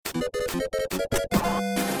Welcome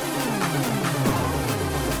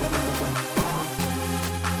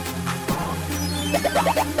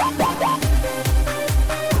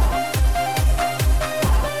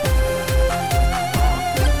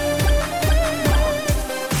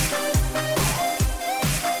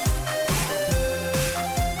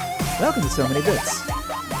to So Many Bits.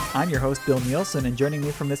 I'm your host, Bill Nielsen, and joining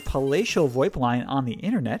me from this palatial VoIP line on the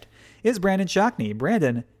internet is Brandon Shockney.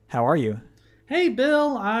 Brandon, how are you? Hey,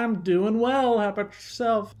 Bill, I'm doing well. How about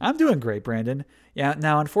yourself? I'm doing great, Brandon. Yeah,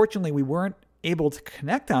 now, unfortunately, we weren't able to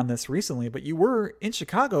connect on this recently, but you were in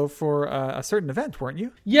Chicago for a certain event, weren't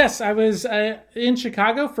you? Yes, I was in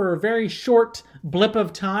Chicago for a very short blip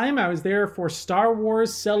of time. I was there for Star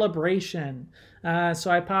Wars Celebration. So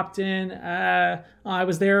I popped in. I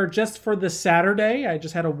was there just for the Saturday. I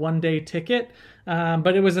just had a one-day ticket.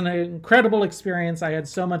 But it was an incredible experience. I had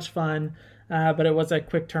so much fun. But it was a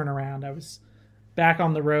quick turnaround. I was back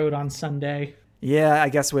on the road on Sunday. Yeah, I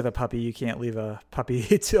guess with a puppy, you can't leave a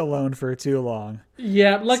puppy alone for too long.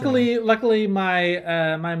 Yeah, luckily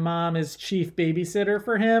my mom is chief babysitter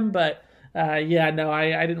for him. But I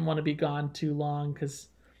didn't want to be gone too long because,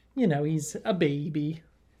 he's a baby.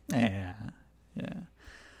 Yeah.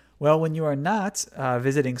 Well, when you are not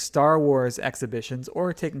visiting Star Wars exhibitions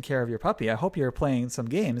or taking care of your puppy, I hope you're playing some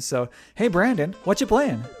games. So, hey, Brandon, what you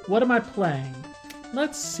playing? What am I playing?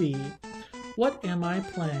 Let's see. What am I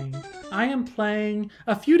playing? I am playing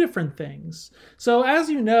a few different things. So, as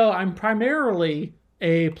you know, I'm primarily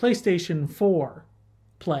a PlayStation 4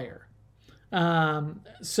 player.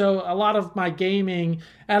 So a lot of my gaming,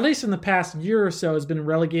 at least in the past year or so, has been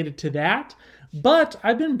relegated to that. But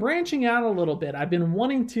I've been branching out a little bit. I've been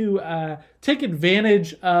wanting to take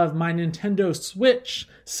advantage of my Nintendo Switch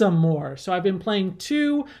some more. So I've been playing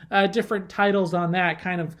two different titles on that,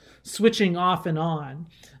 kind of switching off and on.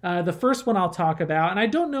 The first one I'll talk about, and I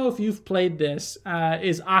don't know if you've played this,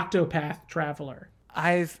 is Octopath Traveler.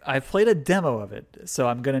 I've played a demo of it, so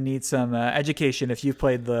I'm going to need some education if you've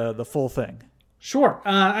played the full thing. Sure.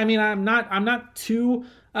 I'm not too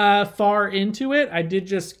far into it. I did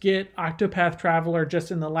just get Octopath Traveler just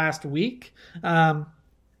in the last week. But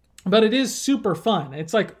it is super fun.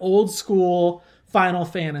 It's like old school Final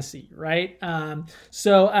Fantasy, right? But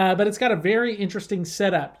it's got a very interesting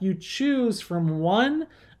setup. You choose from one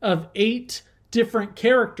of 8 different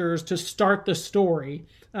characters to start the story.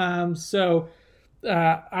 I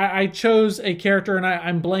chose a character, and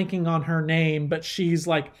I'm blanking on her name, but she's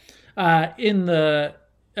like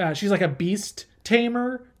she's like a beast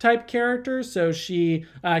tamer type character, so she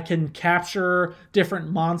can capture different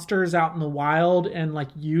monsters out in the wild and like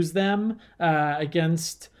use them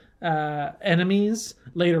against enemies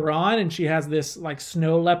later on. And she has this like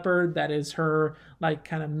snow leopard that is her like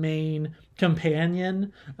kind of main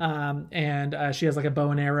companion, and she has like a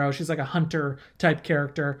bow and arrow. She's like a hunter type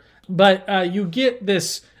character, but you get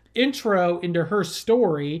this intro into her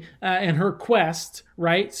story and her quest,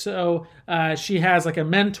 right? So she has like a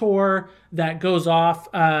mentor that goes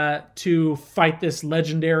off to fight this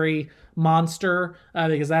legendary monster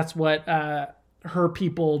because that's what her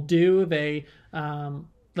people do. They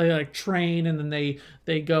like train, and then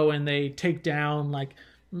they go and they take down like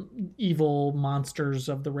evil monsters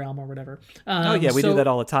of the realm or whatever. We do that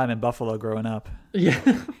all the time in Buffalo growing up. Yeah.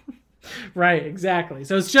 Right, exactly.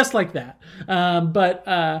 So it's just like that. But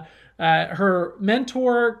her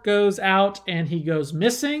mentor goes out and he goes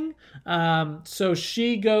missing. So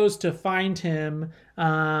she goes to find him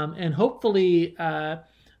and hopefully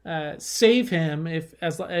save him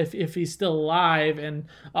if he's still alive, and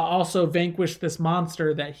also vanquish this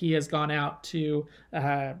monster that he has gone out to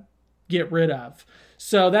get rid of.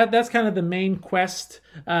 So that's kind of the main quest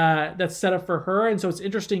that's set up for her. And so it's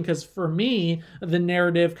interesting because for me, the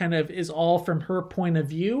narrative kind of is all from her point of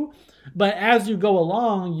view. But as you go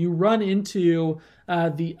along, you run into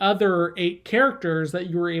the other 8 characters that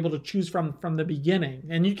you were able to choose from the beginning.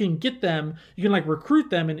 And you can get them, you can like recruit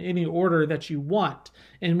them in any order that you want.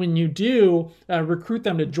 And when you do recruit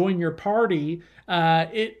them to join your party,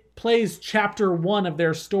 it plays chapter 1 of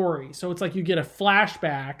their story. So it's like you get a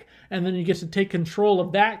flashback, and then you get to take control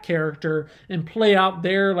of that character and play out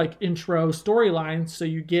their like intro storyline, so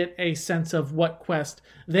you get a sense of what quest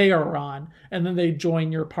they are on, and then they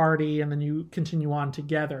join your party, and then you continue on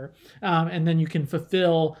together, and then you can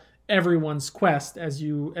fulfill everyone's quest as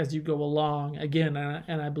you go along again,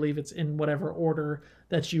 and I believe it's in whatever order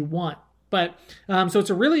that you want. But so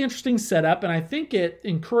it's a really interesting setup, and I think it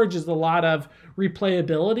encourages a lot of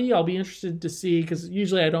replayability. I'll be interested to see, because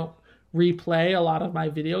usually I don't replay a lot of my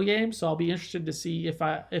video games, so I'll be interested to see if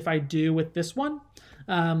I do with this one.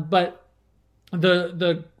 But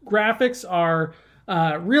the graphics are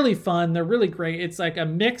really fun. They're really great. It's like a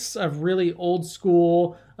mix of really old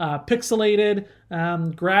school pixelated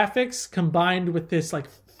graphics combined with this like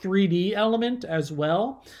 3D element as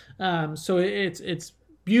well. So it's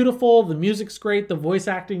beautiful. The music's great. The voice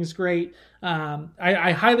acting is great.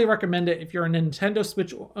 I highly recommend it if you're a Nintendo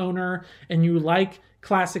Switch owner and you like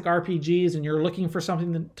classic RPGs and you're looking for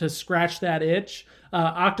something to scratch that itch.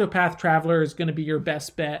 Octopath Traveler is going to be your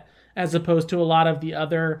best bet, as opposed to a lot of the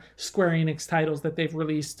other Square Enix titles that they've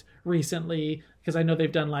released recently, because I know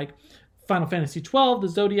they've done like Final Fantasy XII, the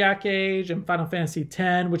Zodiac Age, and Final Fantasy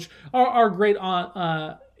X, which are great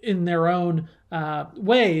in their own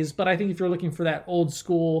ways. But I think if you're looking for that old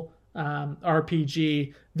school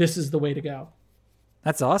RPG, this is the way to go.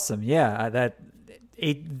 That's awesome. Yeah, that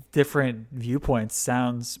 8 different viewpoints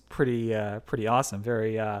sounds pretty awesome.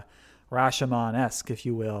 Very Rashomon-esque, if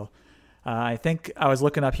you will. I think I was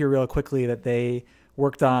looking up here real quickly that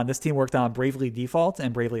this team worked on Bravely Default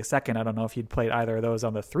and Bravely Second. I don't know if you'd played either of those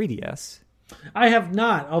on the 3DS. I have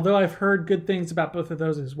not, although I've heard good things about both of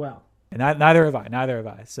those as well. And neither have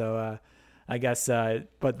I. So I guess,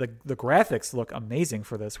 but the graphics look amazing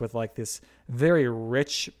for this, with like this very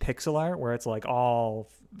rich pixel art where it's like all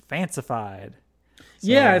fancified. So,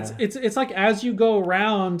 yeah, it's like as you go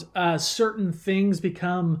around, certain things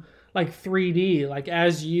become like 3D. Like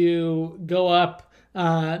as you go up,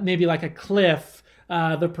 maybe like a cliff,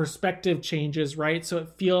 the perspective changes, right? So it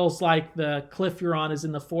feels like the cliff you're on is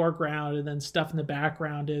in the foreground, and then stuff in the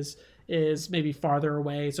background is maybe farther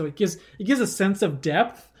away. So it gives a sense of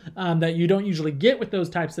depth that you don't usually get with those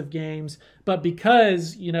types of games. But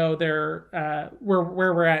because they're where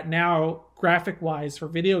we're at now, graphic wise for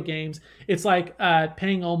video games, it's like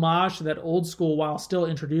paying homage to that old school while still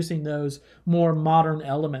introducing those more modern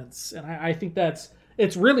elements. And I think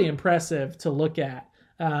it's really impressive to look at.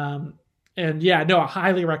 And yeah, no, I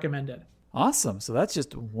highly recommend it. Awesome. So that's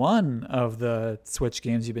just one of the Switch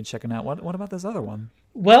games you've been checking out. What about this other one?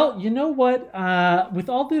 Well, you know what? With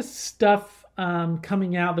all this stuff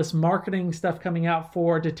coming out, this marketing stuff coming out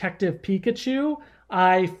for Detective Pikachu,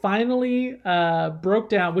 I finally broke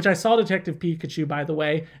down, which I saw Detective Pikachu, by the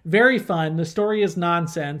way. Very fun. The story is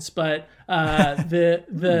nonsense, but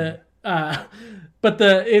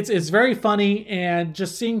it's very funny, and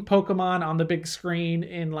just seeing Pokemon on the big screen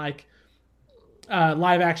in like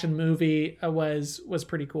live action movie was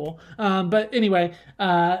pretty cool. But anyway,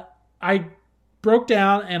 I broke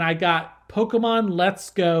down and I got Pokemon Let's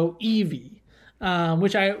Go Eevee,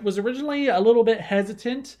 which I was originally a little bit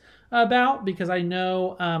hesitant about, because I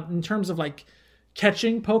know in terms of like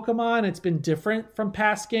catching Pokemon, it's been different from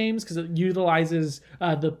past games because it utilizes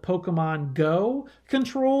the Pokemon Go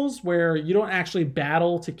controls, where you don't actually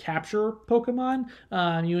battle to capture Pokemon.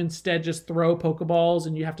 You instead just throw Pokeballs,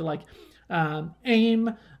 and you have to like aim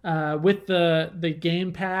with the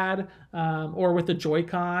gamepad or with the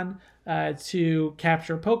Joy-Con to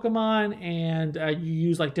capture Pokemon, and you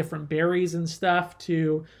use like different berries and stuff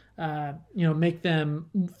to make them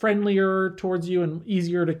friendlier towards you and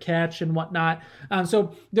easier to catch and whatnot.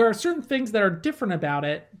 So there are certain things that are different about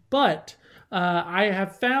it, but I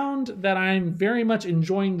have found that I'm very much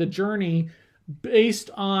enjoying the journey based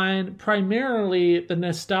on primarily the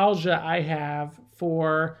nostalgia I have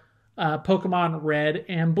for Pokemon Red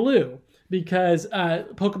and Blue, because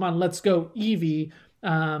Pokemon Let's Go Eevee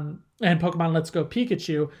and Pokemon Let's Go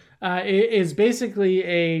Pikachu is basically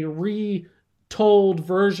a retold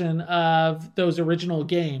version of those original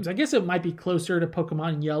games. I guess it might be closer to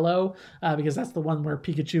Pokemon Yellow because that's the one where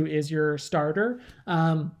Pikachu is your starter.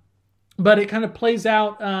 But it kind of plays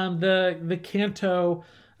out the Kanto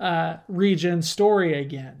region story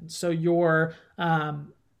again. So you're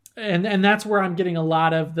and that's where I'm getting a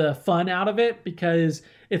lot of the fun out of it, because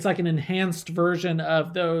it's like an enhanced version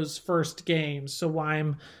of those first games. So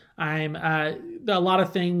I'm a lot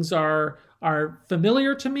of things are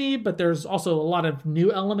familiar to me, but there's also a lot of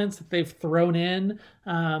new elements that they've thrown in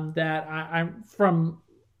that I'm from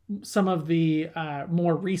some of the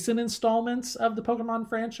more recent installments of the Pokemon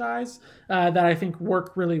franchise that I think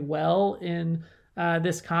work really well in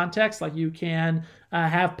this context. Like you can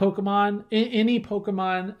have Pokemon, any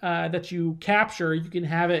Pokemon that you capture, you can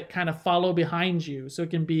have it kind of follow behind you. So it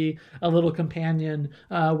can be a little companion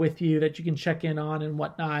with you that you can check in on and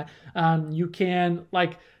whatnot. You can,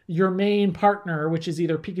 like, your main partner, which is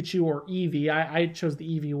either Pikachu or Eevee. I chose the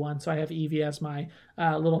Eevee one, so I have Eevee as my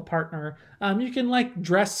little partner. You can like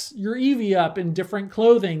dress your Eevee up in different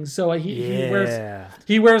clothing. So he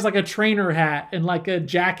wears like a trainer hat and like a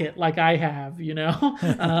jacket, like I have,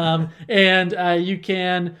 and you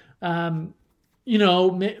can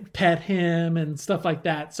pet him and stuff like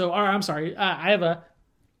that. So, I'm sorry, I have a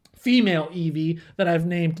female Eevee that I've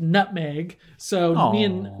named Nutmeg. So me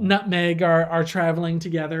and Nutmeg are traveling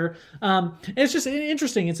together. It's just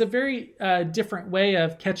interesting. It's a very different way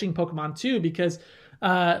of catching Pokemon too, because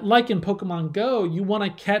like in Pokemon Go, you want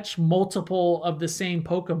to catch multiple of the same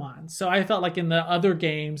Pokemon. So I felt like in the other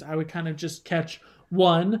games, I would kind of just catch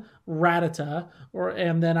one Rattata,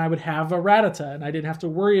 and then I would have a Rattata, and I didn't have to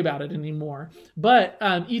worry about it anymore. But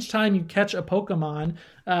each time you catch a Pokemon,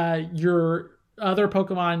 your other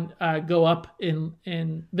Pokemon go up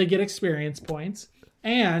in they get experience points,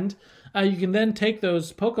 and you can then take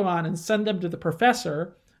those Pokemon and send them to the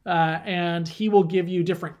professor, and he will give you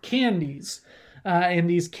different candies. And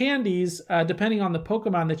these candies, depending on the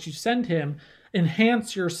Pokemon that you send him,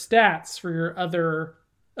 enhance your stats for your other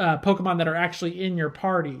Pokemon that are actually in your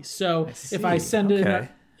party. So if I send in a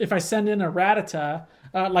Rattata,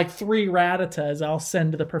 like 3 Rattatas, I'll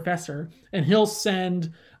send to the professor, and he'll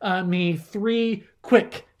send me 3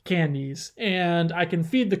 quick candies, and I can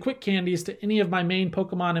feed the quick candies to any of my main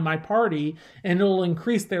Pokemon in my party, and it'll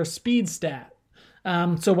increase their speed stat.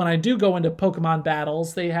 So when I do go into Pokemon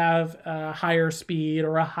battles, they have a higher speed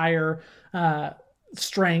or a higher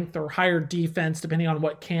strength or higher defense, depending on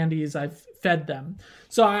what candies I've fed them.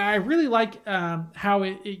 So I really like how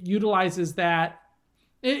it utilizes that.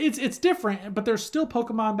 It's different, but there's still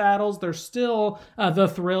Pokemon battles. There's still the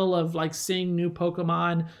thrill of like seeing new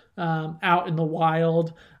Pokemon out in the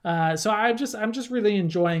wild. So I'm just really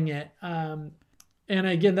enjoying it. And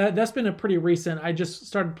again, that's been a pretty recent. I just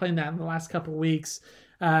started playing that in the last couple of weeks.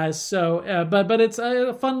 But it's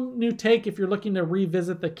a fun new take if you're looking to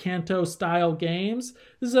revisit the Kanto style games.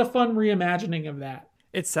 This is a fun reimagining of that.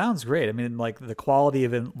 It sounds great. I mean, like the quality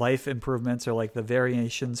of life improvements or like the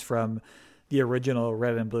variations from the original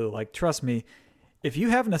Red and Blue. Like, trust me, if you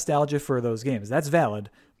have nostalgia for those games, that's valid,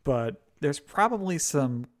 but there's probably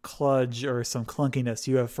some kludge or some clunkiness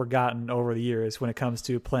you have forgotten over the years when it comes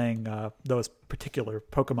to playing those particular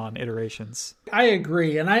Pokemon iterations. I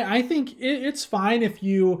agree. And I think it's fine if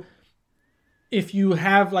you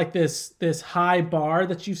have like this high bar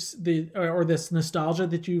that or this nostalgia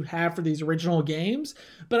that you have for these original games,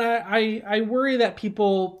 but I worry that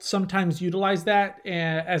people sometimes utilize that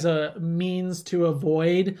as a means to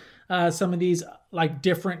avoid some of these like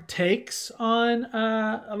different takes on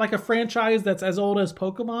like a franchise that's as old as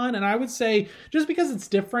Pokemon. And I would say just because it's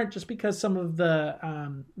different, just because some of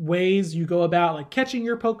the ways you go about like catching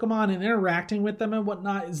your Pokemon and interacting with them and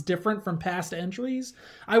whatnot is different from past entries,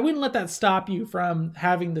 I wouldn't let that stop you from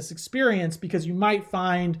having this experience, because you might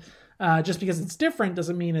find just because it's different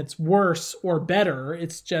doesn't mean it's worse or better.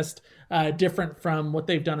 It's just different from what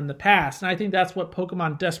they've done in the past. And I think that's what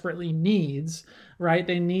Pokemon desperately needs, right?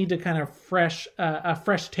 They need to kind of a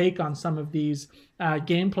fresh take on some of these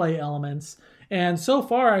gameplay elements. And so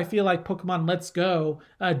far, I feel like Pokemon Let's Go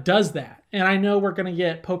does that. And I know we're going to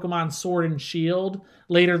get Pokemon Sword and Shield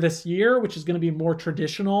later this year, which is going to be more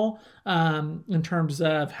traditional in terms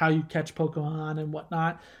of how you catch Pokemon and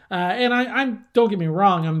whatnot. And I'm don't get me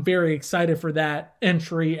wrong, I'm very excited for that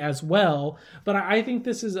entry as well. But I think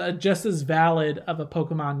this is just as valid of a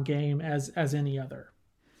Pokemon game as any other.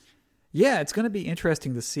 Yeah, it's going to be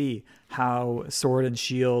interesting to see how Sword and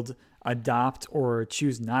Shield adopt or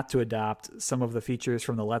choose not to adopt some of the features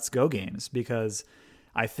from the Let's Go games, because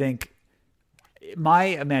I think my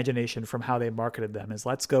imagination from how they marketed them is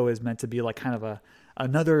Let's Go is meant to be like kind of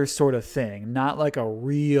another sort of thing, not like a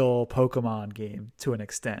real Pokemon game to an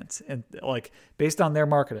extent, and like based on their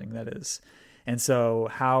marketing, that is. And so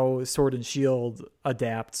how Sword and Shield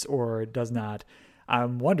adapts or does not,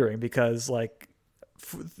 I'm wondering, because like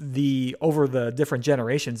over the different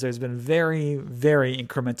generations, there's been very, very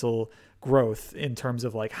incremental growth in terms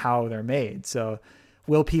of like how they're made. So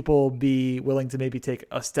will people be willing to maybe take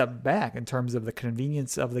a step back in terms of the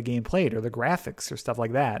convenience of the game played or the graphics or stuff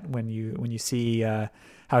like that when you see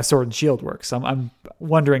how Sword and Shield works? I'm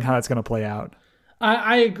wondering how that's going to play out.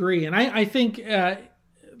 I agree. And I think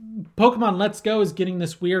Pokemon Let's Go is getting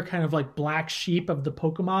this weird kind of like black sheep of the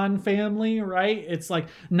Pokemon family, right? It's like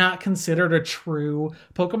not considered a true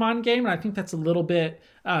Pokemon game. And I think that's a little bit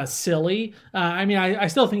silly. I mean, I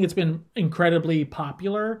still think it's been incredibly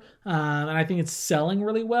popular and I think it's selling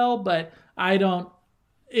really well, but I don't,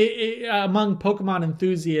 among Pokemon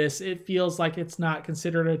enthusiasts, it feels like it's not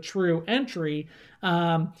considered a true entry.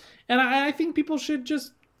 And I think people should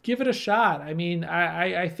just give it a shot. I mean,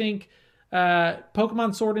 I think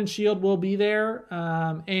Pokemon Sword and Shield will be there,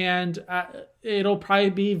 and it'll probably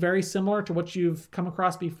be very similar to what you've come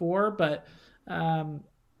across before, but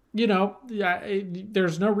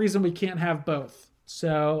there's no reason we can't have both.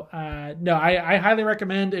 So no, I highly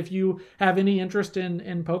recommend, if you have any interest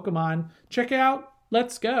in Pokemon, check out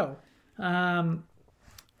Let's Go. Either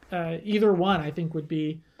one, I think, would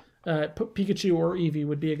be Pikachu or Eevee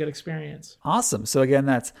would be a good experience. Awesome. So again,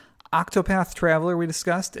 that's Octopath Traveler we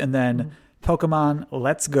discussed, and then Pokemon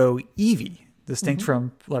Let's Go Eevee, distinct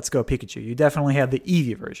from Let's Go Pikachu. You definitely have the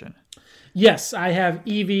Eevee version. Yes, I have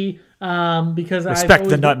Eevee because Respect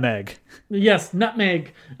the nutmeg. Yes,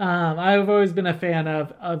 nutmeg. I've always been a fan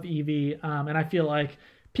of Eevee, and I feel like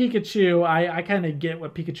Pikachu, I kind of get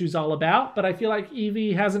what Pikachu's all about, but I feel like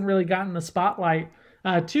Eevee hasn't really gotten the spotlight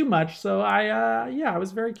too much. So I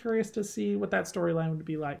was very curious to see what that storyline would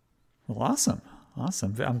be like. Well, awesome.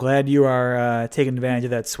 I'm glad you are taking advantage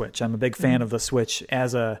of that Switch. I'm a big fan of the Switch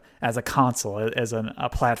as a console, as a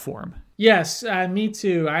platform. Yes, me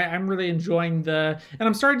too. I'm really enjoying and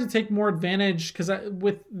I'm starting to take more advantage because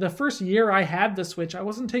with the first year I had the Switch, I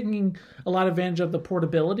wasn't taking a lot of advantage of the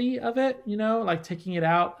portability of it, like taking it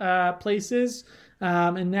out places.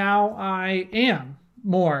 And now I am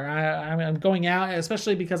more. I'm going out,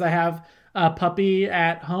 especially because I have a puppy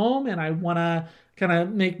at home and I want to kind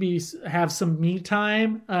of make me have some me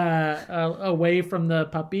time away from the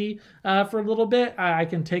puppy for a little bit. I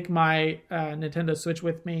can take my Nintendo Switch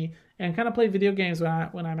with me and kind of play video games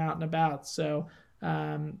when I'm out and about. So,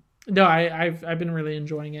 no, I've been really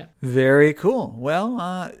enjoying it. Very cool.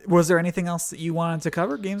 Well, was there anything else that you wanted to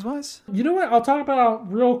cover games-wise? You know what? I'll talk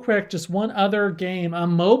about real quick just one other game, a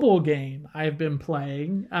mobile game I've been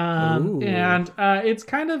playing. And it's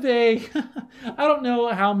kind of I don't know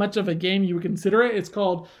how much of a game you would consider it. It's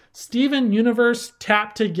called Steven Universe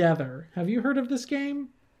Tap Together. Have you heard of this game?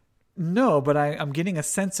 No, but I'm getting a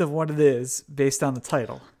sense of what it is based on the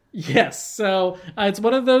title. Yes. So it's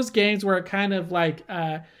one of those games where it kind of like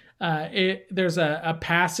there's a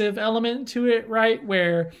passive element to it, right?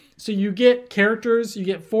 So you get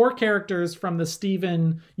 4 characters from the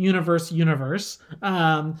Steven universe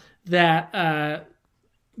that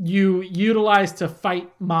you utilize to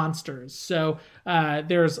fight monsters. So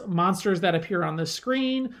there's monsters that appear on the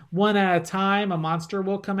screen. One at a time, a monster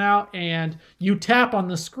will come out, and you tap on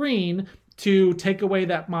the screen to take away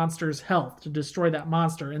that monster's health, to destroy that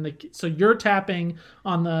monster. So you're tapping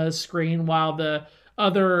on the screen while the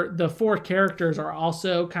 4 characters are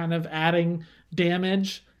also kind of adding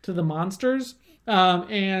damage to the monsters.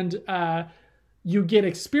 You get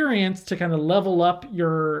experience to kind of level up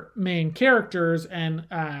your main characters and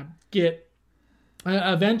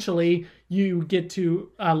eventually you get to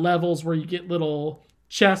levels where you get little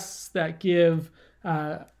chests that give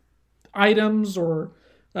items or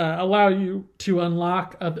allow you to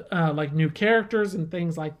unlock like new characters and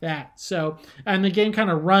things like that. So, and the game kind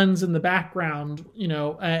of runs in the background,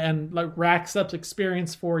 and like racks up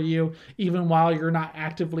experience for you even while you're not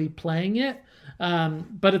actively playing it.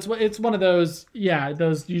 But it's one of those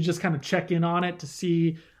you just kind of check in on it to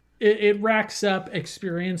see it racks up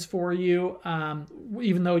experience for you,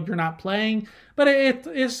 even though you're not playing. But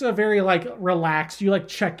it's a very like relaxed. You like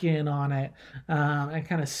check in on it and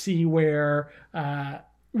kind of see where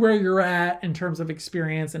you're at in terms of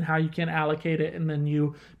experience and how you can allocate it, and then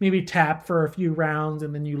you maybe tap for a few rounds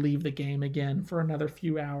and then you leave the game again for another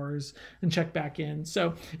few hours and check back in.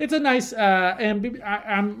 So it's a nice and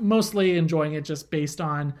I'm mostly enjoying it just based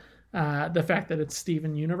on the fact that it's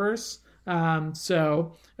Steven Universe. It's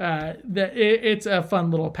a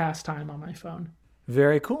fun little pastime on my phone.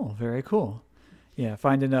 Very cool. Very cool. Yeah,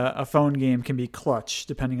 finding a phone game can be clutch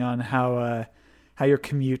depending on how your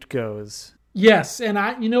commute goes. Yes, and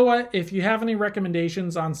you know what? If you have any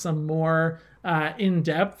recommendations on some more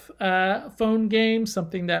in-depth phone games,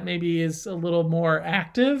 something that maybe is a little more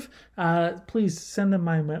active, please send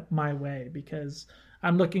them my way because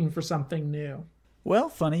I'm looking for something new. Well,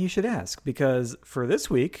 funny you should ask, because for this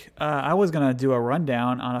week, I was going to do a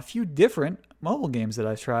rundown on a few different mobile games that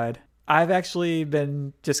I've tried. I've actually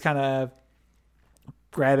been just kind of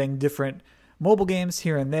grabbing different mobile games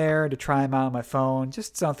here and there to try them out on my phone,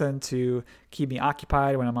 just something to keep me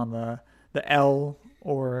occupied when I'm on the L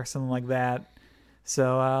or something like that.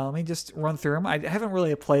 So let me just run through them. I haven't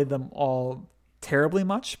really played them all terribly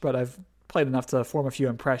much, but I've played enough to form a few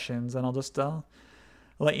impressions, and I'll just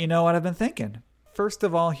let you know what I've been thinking. First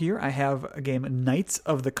of all, here I have a game, Knights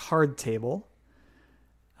of the Card Table.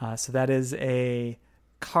 So that is a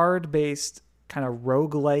card-based kind of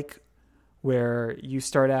roguelike where you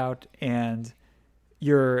start out and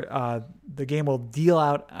the game will deal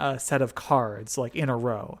out a set of cards like in a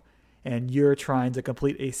row, and you're trying to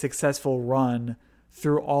complete a successful run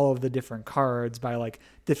through all of the different cards by like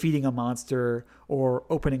defeating a monster or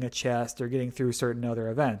opening a chest or getting through certain other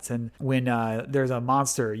events. And when there's a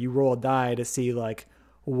monster, you roll a die to see like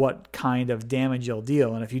what kind of damage you'll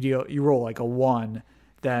deal, and if you roll like a 1,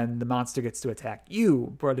 then the monster gets to attack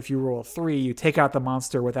you. But if you roll a 3, you take out the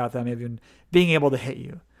monster without them even being able to hit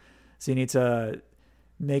you. So you need to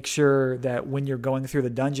make sure that when you're going through the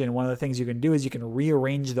dungeon, one of the things you can do is you can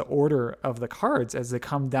rearrange the order of the cards as they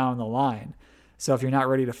come down the line. So if you're not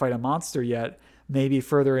ready to fight a monster yet, maybe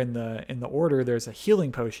further in the order there's a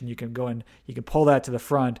healing potion. You can go and you can pull that to the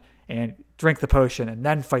front and drink the potion and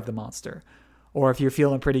then fight the monster. Or if you're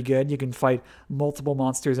feeling pretty good, you can fight multiple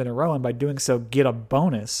monsters in a row, and by doing so, get a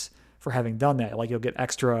bonus for having done that. Like you'll get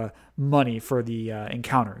extra money for the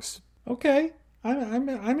encounters. Okay,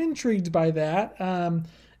 I'm intrigued by that.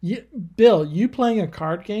 Bill, you playing a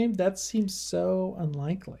card game? That seems so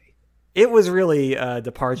unlikely. It was really a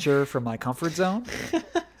departure from my comfort zone.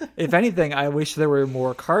 If anything, I wish there were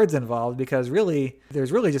more cards involved, because really,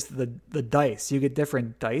 there's really just the dice. You get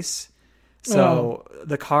different dice. So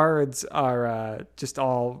the cards are just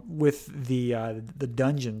all with the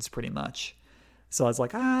dungeons pretty much. So I was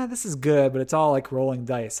like, this is good, but it's all like rolling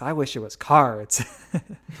dice. I wish it was cards.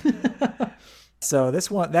 So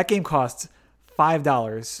that game costs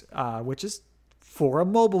 $5, which is for a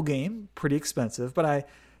mobile game pretty expensive. But I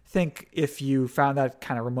think if you found that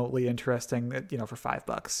kind of remotely interesting, that for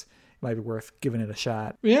 $5, it might be worth giving it a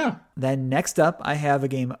shot. Yeah. Then next up, I have a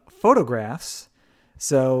game, Photographs.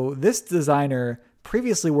 So this designer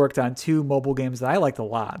previously worked on 2 mobile games that I liked a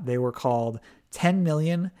lot. They were called 10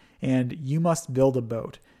 Million and You Must Build a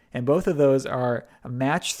Boat. And both of those are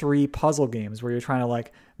match 3 puzzle games where you're trying to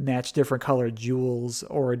like match different colored jewels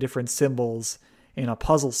or different symbols in a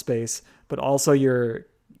puzzle space, but also your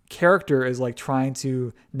character is like trying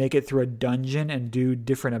to make it through a dungeon and do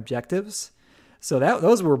different objectives. So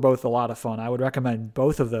those were both a lot of fun. I would recommend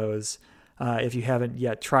both of those if you haven't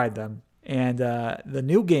yet tried them. And the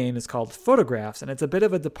new game is called Photographs, and it's a bit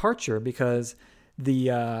of a departure because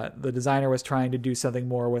the designer was trying to do something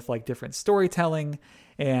more with like different storytelling,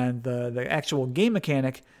 and the actual game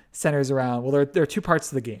mechanic centers around, well, there are 2 parts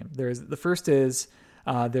to the game. The first is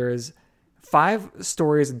there's 5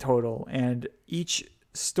 stories in total, and each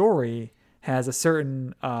story has a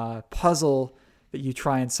certain puzzle that you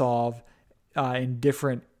try and solve in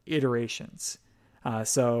different iterations.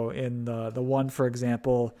 So in the one, for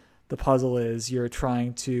example, the puzzle is you're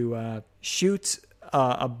trying to shoot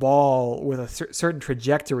a ball with a certain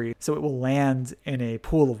trajectory so it will land in a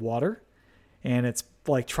pool of water. And it's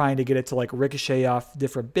like trying to get it to like ricochet off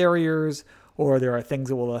different barriers, or there are things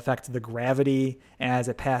that will affect the gravity as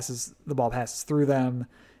the ball passes through them.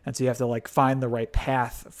 And so you have to like find the right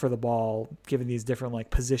path for the ball, given these different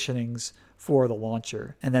like positionings for the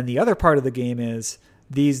launcher. And then the other part of the game is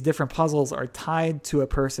these different puzzles are tied to a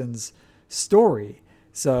person's story.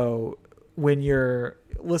 So when you're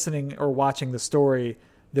listening or watching the story,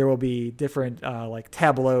 there will be different like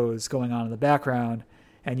tableaus going on in the background,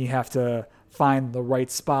 and you have to find the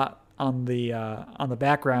right spot on the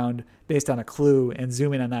background based on a clue and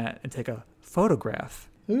zoom in on that and take a photograph.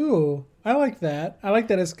 Ooh, I like that. I like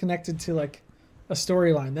that it's connected to like a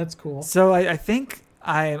storyline. That's cool. So I think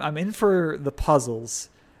I'm in for the puzzles.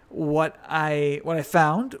 What I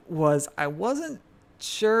found was I wasn't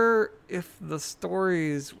sure if the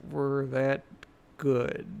stories were that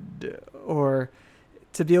good, or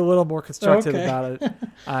to be a little more constructive about it,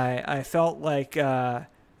 I felt like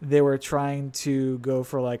they were trying to go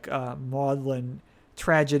for like maudlin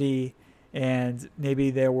tragedy, and maybe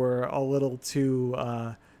they were a little too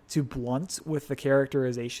blunt with the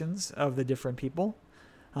characterizations of the different people.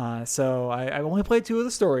 So I only played 2 of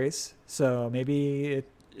the stories, so maybe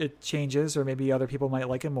it changes, or maybe other people might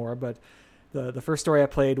like it more. But the first story I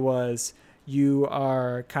played was you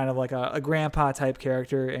are kind of like a grandpa type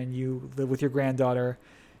character, and you live with your granddaughter.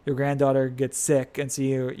 Your granddaughter gets sick, and so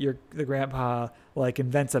the grandpa like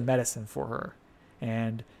invents a medicine for her,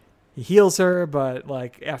 and he heals her. But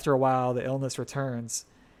like after a while, the illness returns,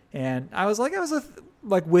 and I was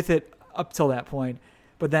with it up till that point.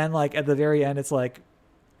 But then like at the very end, it's like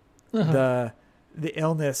the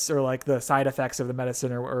illness or like the side effects of the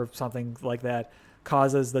medicine or something like that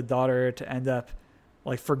causes the daughter to end up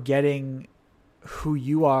like forgetting who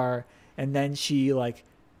you are, and then she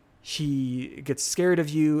gets scared of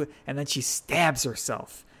you, and then she stabs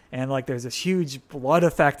herself, and like there's this huge blood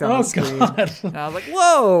effect on the screen. God. And I was like,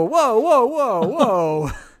 whoa.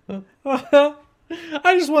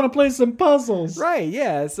 I just want to play some puzzles. Right,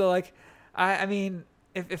 yeah. So like I mean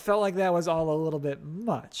it felt like that was all a little bit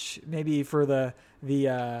much, maybe for the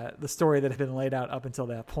story that had been laid out up until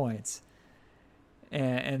that point.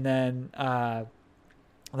 And then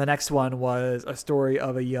the next one was a story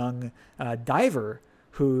of a young diver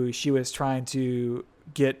who she was trying to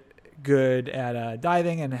get good at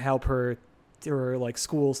diving and help her like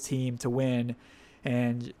school's team to win.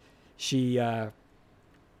 and she's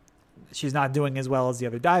not doing as well as the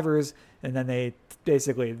other divers, and then they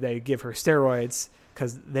give her steroids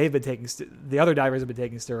because the other divers have been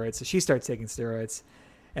taking steroids, so she starts taking steroids,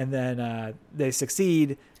 and then they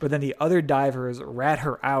succeed, but then the other divers rat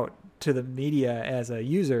her out to the media as a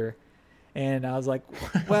user, and I was like,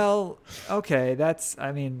 well, okay, that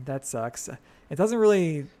sucks. It doesn't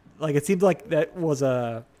really, like, it seemed like it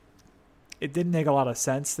didn't make a lot of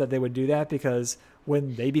sense that they would do that, because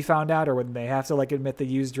wouldn't they be found out, or wouldn't they have to like admit they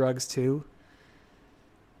use drugs too?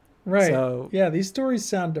 Right. So, yeah, these stories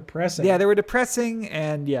sound depressing. Yeah, they were depressing,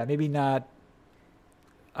 and maybe not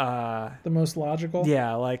the most logical.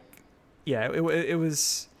 Yeah, like, it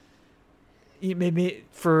was. Maybe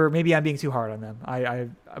I'm being too hard on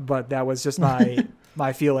them. But that was just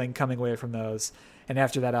my feeling coming away from those. And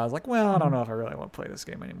after that, I was like, well, I don't know if I really want to play this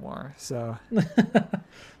game anymore. So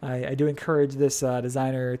I do encourage this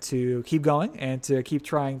designer to keep going and to keep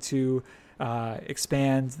trying to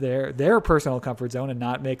expand their personal comfort zone and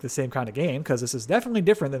not make the same kind of game, because this is definitely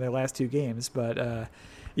different than their last two games. But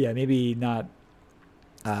maybe not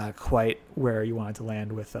quite where you wanted to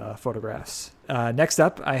land with Photographs. Next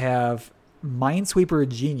up, I have Minesweeper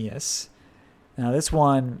Genius. Now, this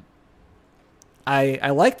one, I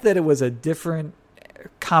liked that it was a different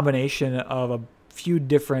combination of a few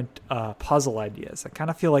different puzzle ideas. I kind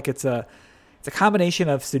of feel like it's a combination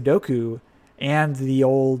of Sudoku and the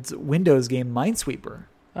old Windows game Minesweeper.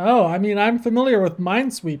 Oh, I mean, I'm familiar with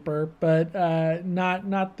Minesweeper, but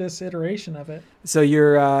not this iteration of it. So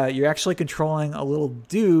you're actually controlling a little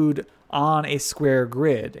dude on a square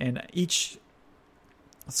grid, and each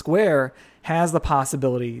square has the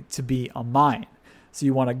possibility to be a mine. So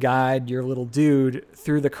you want to guide your little dude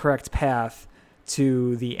through the correct path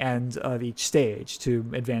to the end of each stage to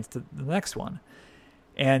advance to the next one.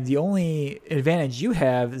 And the only advantage you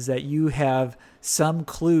have is that you have some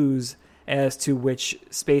clues as to which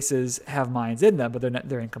spaces have mines in them, but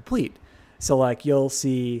they're incomplete. So like you'll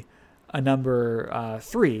see a number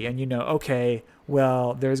 3, and okay,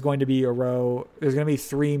 well, there's going to be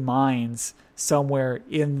 3 mines somewhere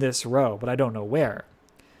in this row, but I don't know where.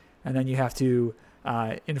 And then you have to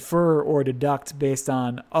infer or deduct based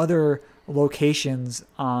on other locations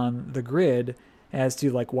on the grid as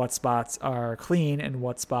to like what spots are clean and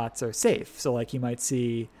what spots are safe. So like you might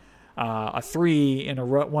see a 3 in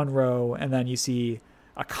one row, and then you see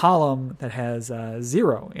a column that has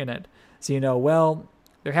 0 in it. So well,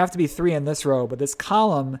 there have to be 3 in this row, but this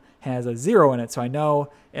column has a 0 in it. So I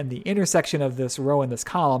know in the intersection of this row and this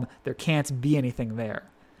column, there can't be anything there.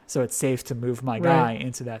 So it's safe to move my guy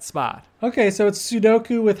into that spot. Okay, so it's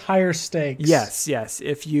Sudoku with higher stakes. Yes.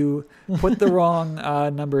 If you put the wrong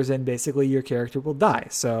numbers in, basically your character will die.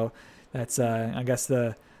 So that's, I guess,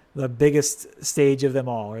 the biggest stage of them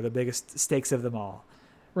all, or the biggest stakes of them all.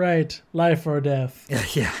 Right, life or death.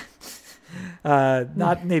 Yeah.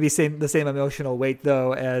 Not maybe the same emotional weight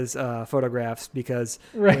though as Photographs, because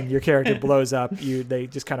when your character blows up, they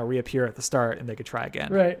just kind of reappear at the start and they could try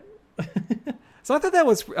again. Right. So I thought that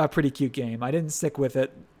was a pretty cute game. I didn't stick with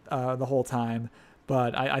it the whole time,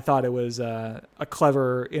 but I thought it was a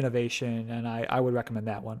clever innovation, and I would recommend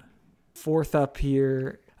that one. Fourth up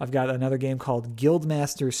here, I've got another game called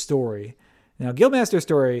Guildmaster Story. Now, Guildmaster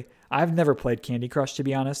Story, I've never played Candy Crush, to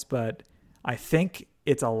be honest, but I think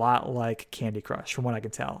it's a lot like Candy Crush from what I can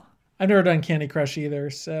tell. I've never done Candy Crush either,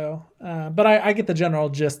 so but I get the general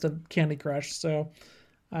gist of Candy Crush, so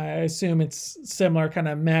I assume it's similar kind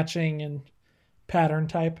of matching and pattern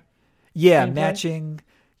type. Yeah, matching.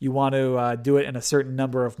 You want to do it in a certain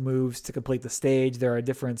number of moves to complete the stage. There are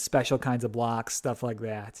different special kinds of blocks, stuff like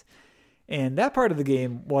that. And that part of the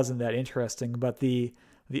game wasn't that interesting, but the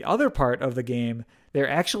other part of the game, there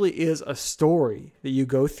actually is a story that you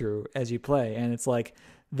go through as you play. And it's like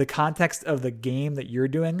the context of the game that you're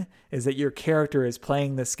doing is that your character is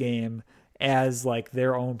playing this game as like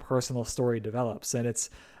their own personal story develops. And it's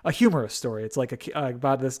a humorous story. It's like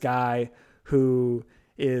about this guy who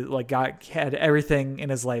is like had everything in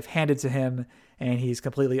his life handed to him, and he's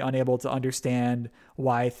completely unable to understand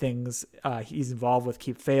why things he's involved with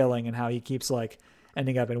keep failing, and how he keeps like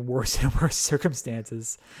ending up in worse and worse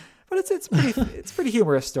circumstances. But it's pretty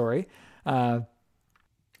humorous story. Okay.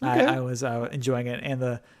 I was enjoying it, and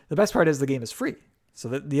the best part is the game is free. So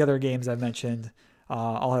the other games I've mentioned,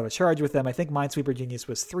 I'll have a charge with them. I think Minesweeper Genius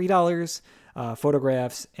was $3.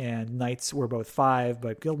 Photographs and Knights were both $5,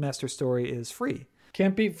 but Guildmaster Story is free.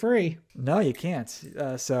 Can't beat free. No, you can't.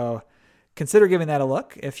 So consider giving that a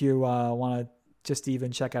look if you want to just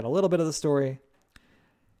even check out a little bit of the story.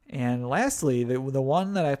 And lastly, the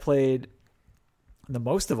one that I played the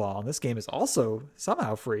most of all, and this game is also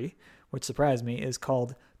somehow free, which surprised me, is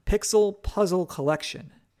called Pixel Puzzle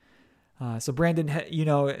Collection. So Brandon,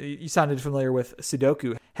 you sounded familiar with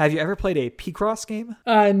Sudoku. Have you ever played a Picross game?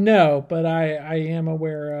 No, but I am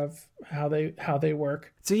aware of how they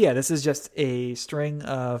work. So yeah, this is just a string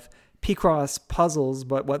of Picross puzzles,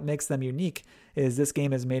 but what makes them unique is this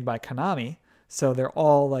game is made by Konami, so they're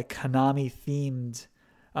all like Konami themed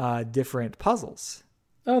different puzzles.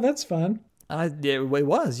 Oh, that's fun. It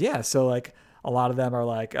was, yeah. So like a lot of them are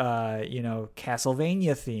like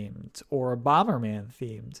Castlevania themed or Bomberman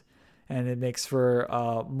themed. And it makes for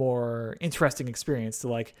a more interesting experience to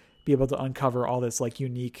like be able to uncover all this like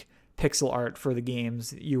unique pixel art for the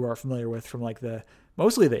games you are familiar with from like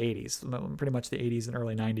mostly the 80s, pretty much the 80s and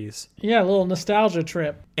early 90s. Yeah, a little nostalgia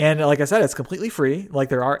trip. And like I said, it's completely free. Like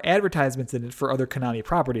there are advertisements in it for other Konami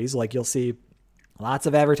properties. Like you'll see lots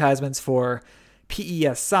of advertisements for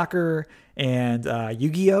PES Soccer and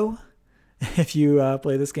Yu-Gi-Oh! If you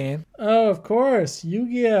play this game. Oh, of course.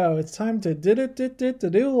 Yu-Gi-Oh! It's time to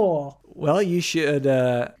do. Well, you should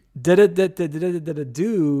give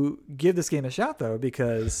this game a shot though,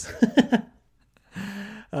 because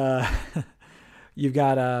you've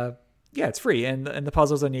got it's free and the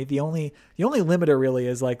puzzles are neat. The only limiter really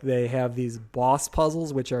is like they have these boss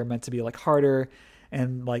puzzles which are meant to be like harder,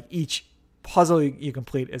 and like each puzzle you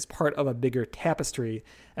complete is part of a bigger tapestry,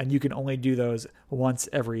 and you can only do those once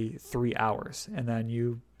every 3 hours, and then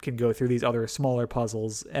you can go through these other smaller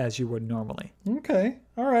puzzles as you would normally. Okay.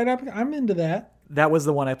 All right. I'm into that. That was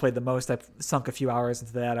the one I played the most. I sunk a few hours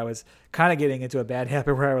into that. I was kind of getting into a bad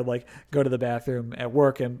habit where I would like go to the bathroom at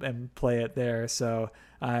work and play it there. So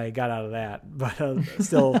I got out of that, but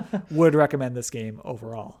still would recommend this game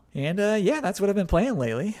overall. And that's what I've been playing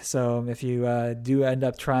lately. So if you do end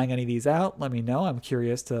up trying any of these out, let me know. I'm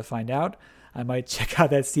curious to find out. I might check out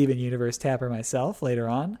that Steven Universe Tapper myself later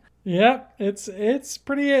on. Yep, it's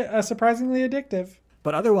pretty surprisingly addictive.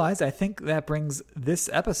 But otherwise, I think that brings this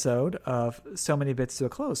episode of So Many Bits to a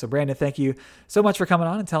close. So Brandon, thank you so much for coming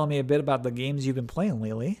on and telling me a bit about the games you've been playing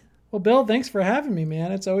lately. Well, Bill, thanks for having me,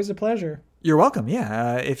 man. It's always a pleasure. You're welcome.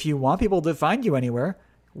 Yeah. If you want people to find you anywhere,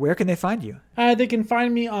 where can they find you? They can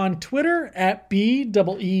find me on Twitter at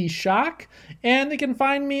BEEShock, and they can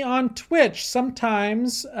find me on Twitch,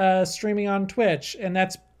 sometimes streaming on Twitch, and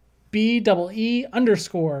that's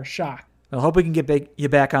BEE_shock. I hope we can get you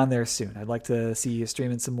back on there soon. I'd like to see you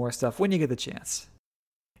streaming some more stuff when you get the chance.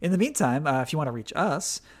 In the meantime, if you want to reach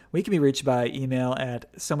us, we can be reached by email at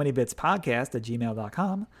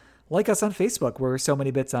somanybitspodcast@gmail.com. Like us on Facebook. We're So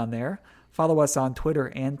Many Bits on there. Follow us on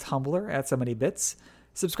Twitter and Tumblr at So Many Bits.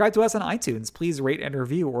 Subscribe to us on iTunes. Please rate and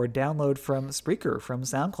review or download from Spreaker, from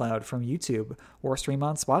SoundCloud, from YouTube, or stream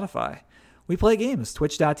on Spotify. We play games.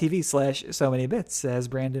 Twitch.tv/SoManyBits, as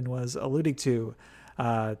Brandon was alluding to.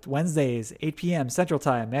 Wednesdays, 8 p.m. Central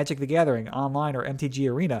Time, Magic the Gathering, online or MTG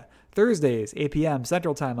Arena. Thursdays, 8 p.m.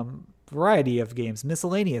 Central Time, a variety of games,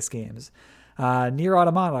 miscellaneous games. Nier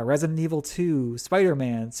Automata, Resident Evil 2,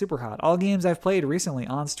 Spider-Man, Superhot, all games I've played recently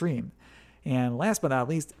on stream. And last but not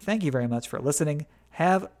least, thank you very much for listening.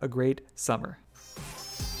 Have a great summer.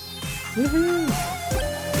 Woohoo!